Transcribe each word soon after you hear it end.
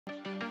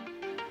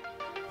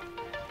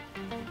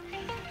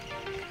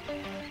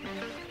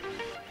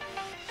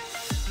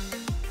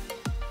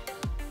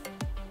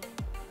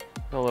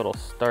A little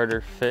starter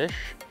fish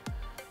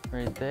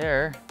right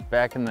there,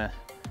 back in the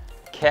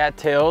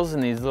cattails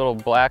and these little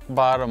black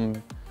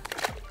bottom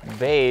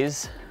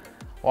bays.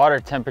 Water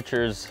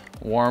temperature's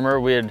warmer.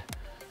 We had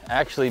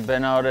actually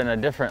been out in a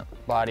different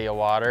body of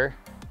water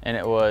and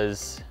it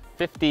was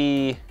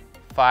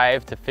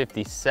 55 to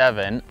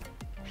 57.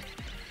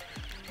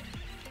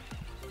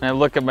 And I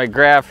look at my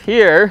graph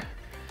here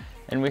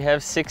and we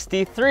have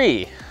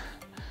 63.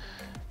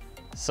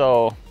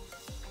 So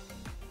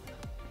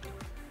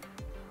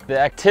the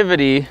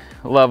activity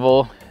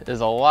level is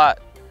a lot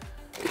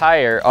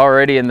higher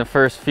already in the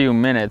first few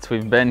minutes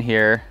we've been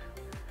here.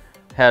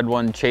 Had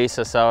one chase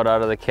us out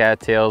of the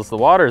cattails. The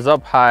water's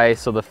up high,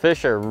 so the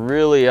fish are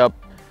really up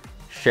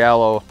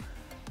shallow,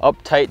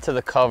 up tight to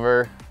the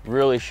cover,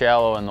 really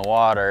shallow in the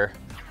water.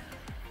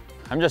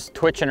 I'm just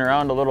twitching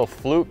around a little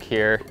fluke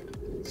here.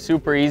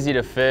 Super easy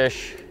to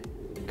fish.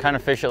 Kind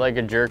of fish it like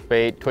a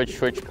jerkbait, twitch,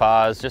 twitch,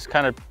 pause, just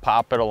kind of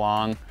pop it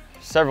along.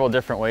 Several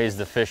different ways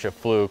to fish a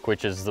fluke,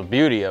 which is the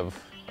beauty of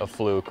a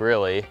fluke,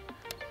 really.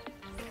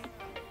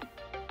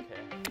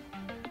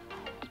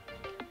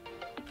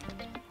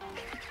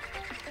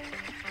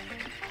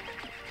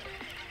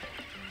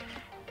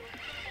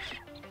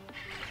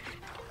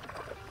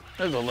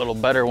 There's a little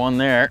better one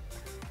there.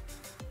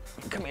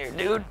 Come here,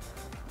 dude.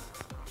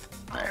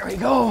 There we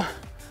go.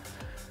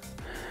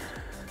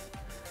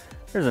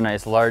 There's a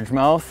nice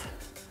largemouth.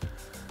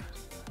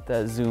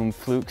 That ZOOM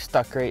Fluke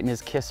stuck right in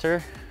his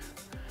kisser.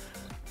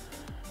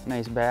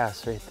 Nice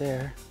bass right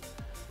there.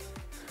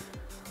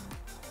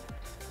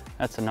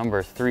 That's a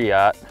number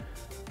 3-aught.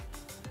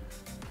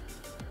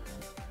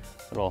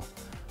 Little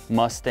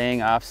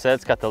Mustang offset.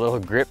 It's got the little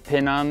grip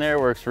pin on there.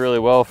 Works really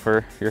well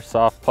for your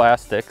soft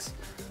plastics.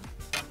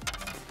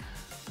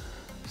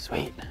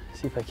 Sweet.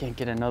 See if I can't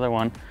get another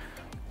one.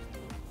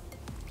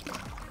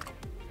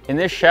 In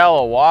this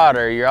shallow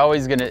water, you're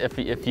always gonna,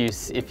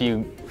 if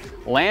you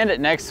land it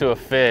next to a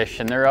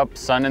fish and they're up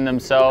sunning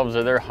themselves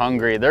or they're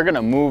hungry, they're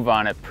gonna move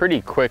on it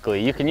pretty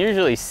quickly. You can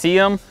usually see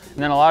them, and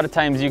then a lot of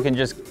times you can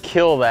just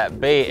kill that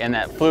bait, and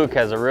that fluke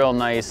has a real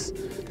nice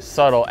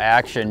subtle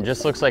action.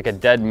 Just looks like a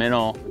dead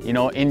minnow, you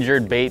know,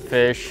 injured bait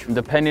fish.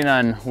 Depending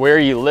on where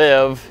you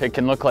live, it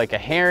can look like a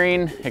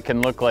herring, it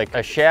can look like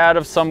a shad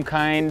of some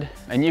kind,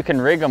 and you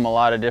can rig them a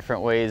lot of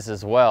different ways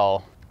as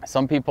well.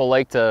 Some people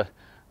like to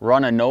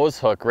run a nose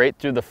hook right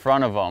through the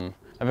front of them.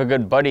 I have a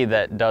good buddy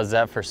that does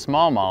that for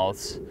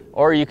smallmouths.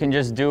 Or you can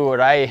just do what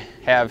I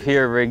have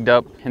here rigged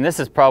up. And this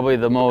is probably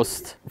the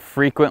most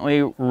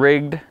frequently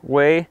rigged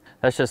way.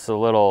 That's just a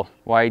little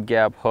wide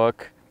gap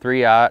hook,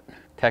 3-aught,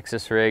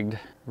 Texas rigged.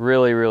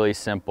 Really, really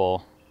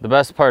simple. The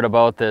best part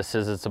about this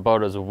is it's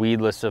about as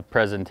weedless a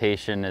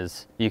presentation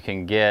as you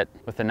can get,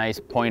 with a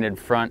nice pointed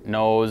front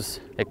nose.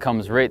 It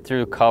comes right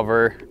through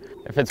cover.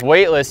 If it's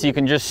weightless, you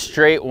can just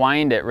straight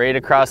wind it right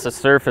across the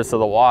surface of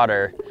the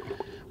water.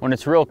 When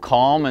it's real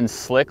calm and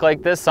slick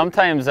like this,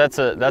 sometimes that's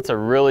a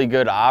really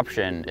good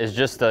option, is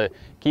just to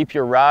keep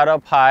your rod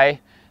up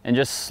high and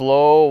just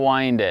slow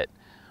wind it.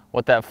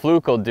 What that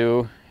fluke will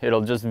do,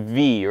 it'll just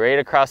V right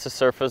across the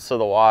surface of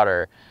the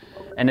water,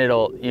 and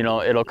it'll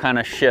kind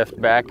of shift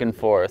back and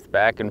forth,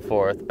 back and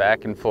forth,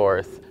 back and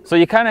forth. So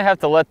you kind of have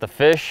to let the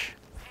fish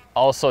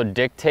also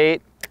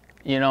dictate.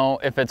 You know,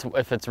 if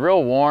it's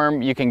real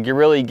warm, you can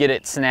really get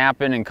it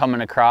snapping and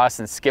coming across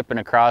and skipping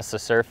across the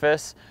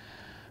surface.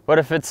 But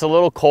if it's a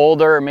little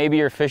colder, or maybe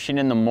you're fishing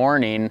in the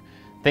morning,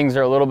 things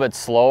are a little bit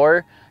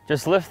slower,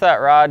 just lift that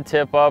rod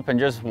tip up and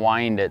just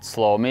wind it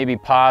slow. Maybe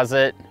pause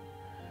it,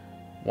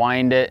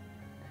 wind it,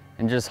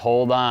 and just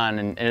hold on.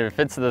 And if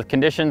the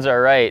conditions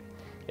are right,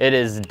 it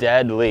is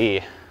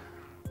deadly.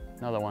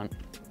 Another one.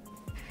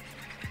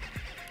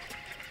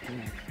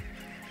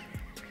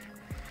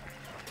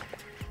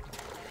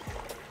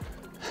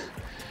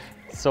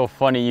 So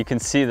funny, you can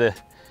see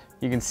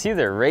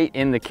they're right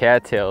in the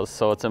cattails,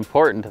 so it's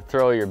important to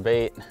throw your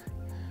bait,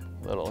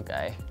 little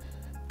guy.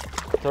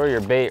 Throw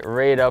your bait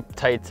right up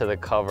tight to the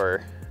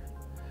cover.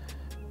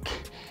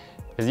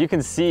 Because you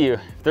can see,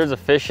 if there's a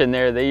fish in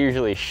there, they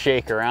usually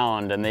shake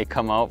around and they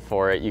come out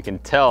for it. You can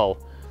tell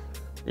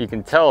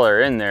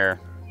they're in there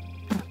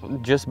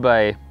just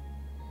by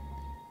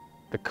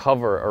the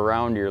cover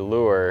around your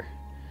lure.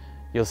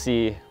 You'll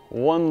see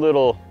one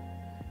little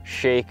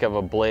shake of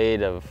a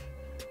blade of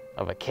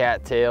a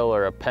cattail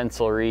or a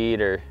pencil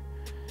reed or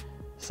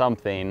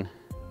something.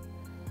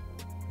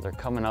 They're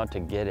coming out to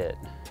get it.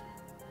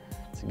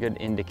 It's a good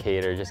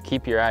indicator. Just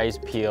keep your eyes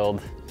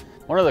peeled.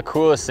 One of the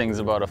coolest things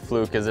about a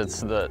fluke is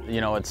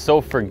it's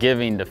so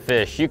forgiving to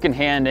fish. You can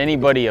hand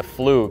anybody a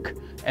fluke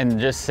and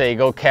just say,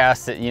 go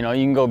cast it. You know,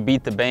 you can go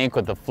beat the bank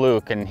with a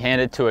fluke and hand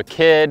it to a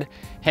kid,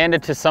 hand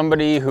it to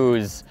somebody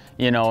who's,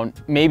 you know,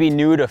 maybe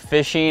new to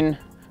fishing.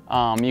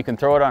 You can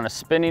throw it on a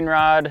spinning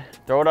rod,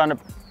 throw it on a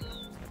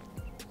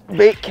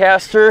bait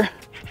caster,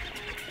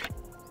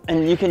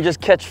 and you can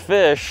just catch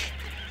fish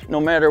no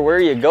matter where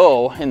you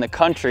go in the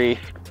country.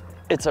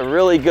 It's a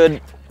really good,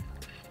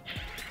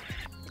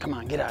 come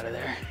on, get out of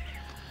there.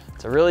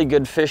 It's a really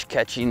good fish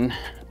catching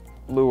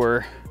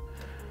lure.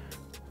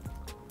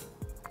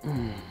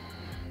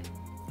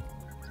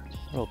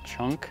 Little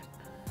chunk.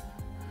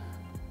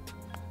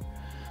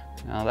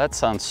 Now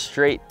that's on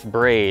straight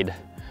braid.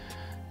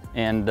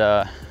 And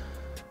the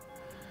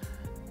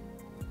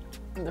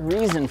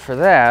reason for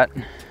that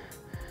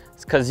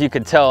is because you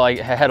could tell I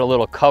had a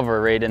little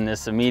cover right in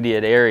this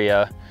immediate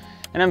area.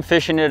 And I'm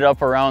fishing it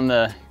up around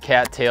the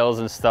cattails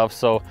and stuff,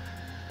 so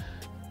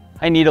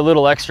I need a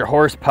little extra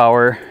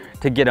horsepower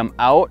to get them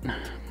out.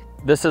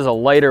 This is a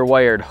lighter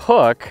wired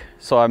hook,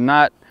 so I'm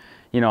not,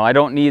 you know, I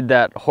don't need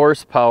that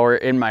horsepower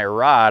in my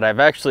rod.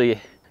 I've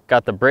actually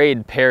got the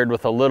braid paired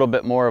with a little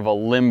bit more of a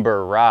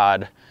limber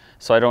rod,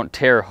 so I don't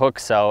tear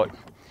hooks out.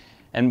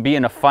 And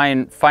being a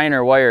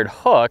finer wired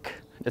hook,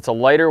 it's a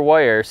lighter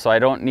wire, so I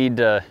don't need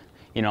to,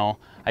 you know,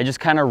 I just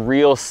kind of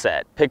reel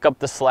set, pick up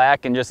the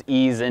slack and just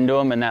ease into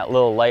them, and that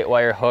little light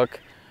wire hook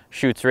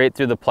shoots right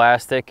through the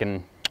plastic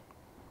and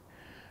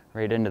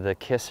right into the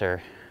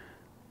kisser.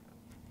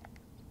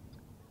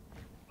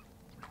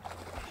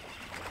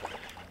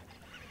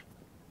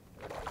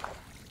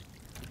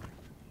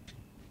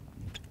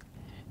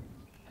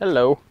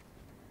 Hello.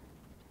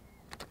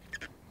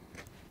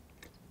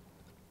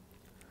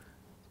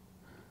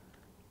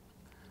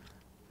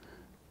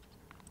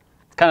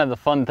 Kind of the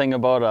fun thing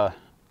about a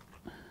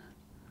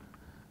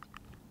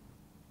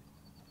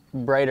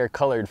brighter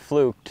colored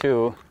fluke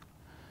too.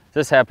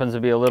 This happens to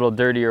be a little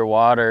dirtier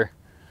water,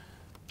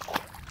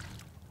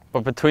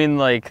 but between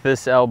like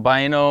this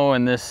albino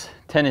and this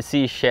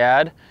Tennessee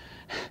shad,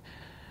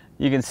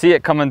 you can see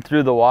it coming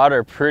through the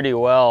water pretty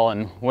well,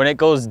 and when it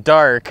goes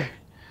dark,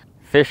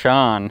 fish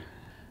on.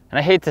 And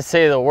I hate to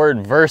say the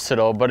word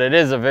versatile, but it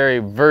is a very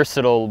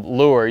versatile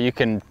lure. You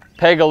can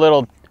peg a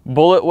little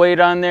bullet weight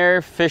on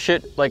there, fish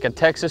it like a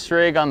Texas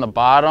rig on the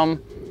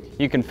bottom.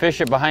 You can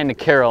fish it behind a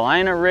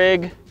Carolina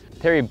rig.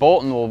 Terry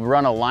Bolton will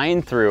run a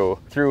line through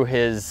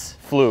his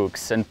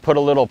flukes and put a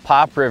little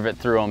pop rivet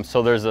through them,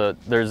 so there's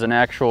an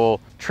actual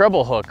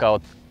treble hook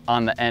out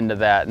on the end of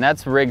that, and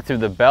that's rigged through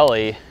the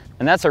belly.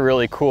 And that's a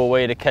really cool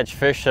way to catch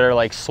fish that are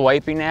like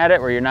swiping at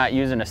it, where you're not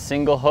using a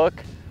single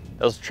hook.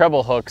 Those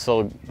treble hooks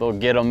they'll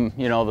get them,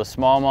 you know, the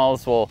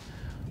smallmouths will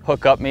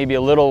hook up maybe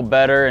a little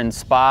better in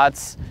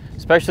spots,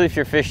 especially if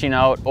you're fishing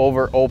out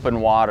over open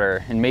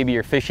water and maybe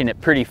you're fishing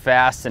it pretty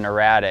fast and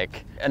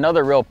erratic.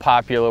 Another real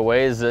popular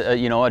way is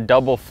you know, a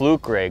double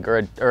fluke rig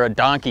or a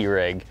donkey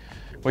rig,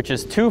 which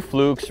is two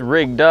flukes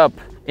rigged up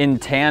in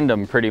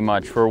tandem pretty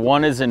much, where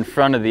one is in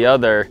front of the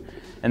other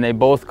and they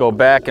both go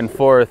back and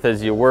forth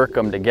as you work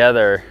them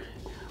together.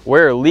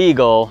 Where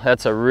legal,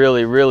 that's a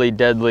really, really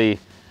deadly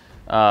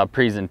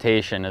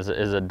presentation, is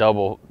a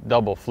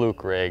double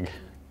fluke rig.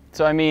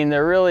 So I mean,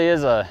 there really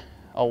is a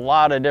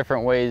lot of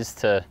different ways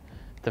to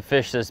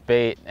fish this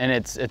bait, and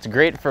it's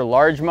great for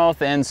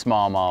largemouth and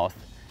smallmouth.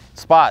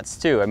 Spots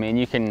too. I mean,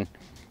 you can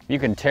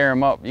tear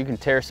them up. You can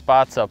tear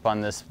spots up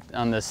on this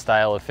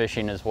style of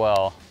fishing as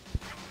well.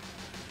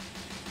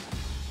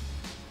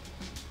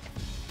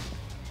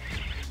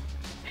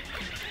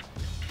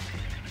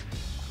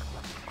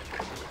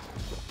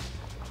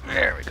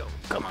 There we go.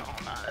 Come on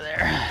out of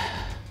there.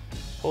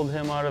 Pulled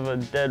him out of a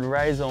dead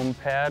rhizome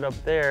pad up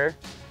there.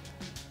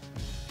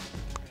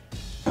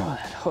 Oh,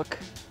 that hook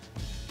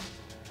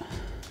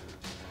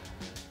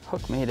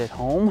made it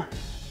home.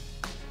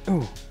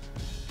 Ooh,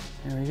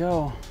 there we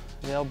go.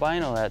 The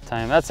albino that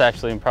time. That's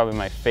actually probably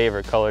my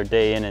favorite color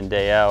day in and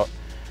day out.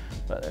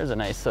 But there's a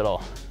nice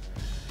little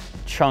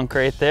chunk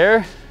right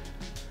there.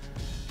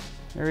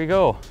 There we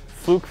go.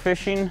 Fluke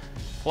fishing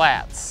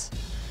flats.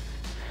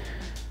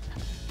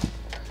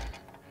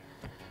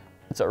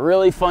 It's a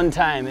really fun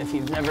time if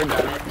you've never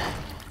done it.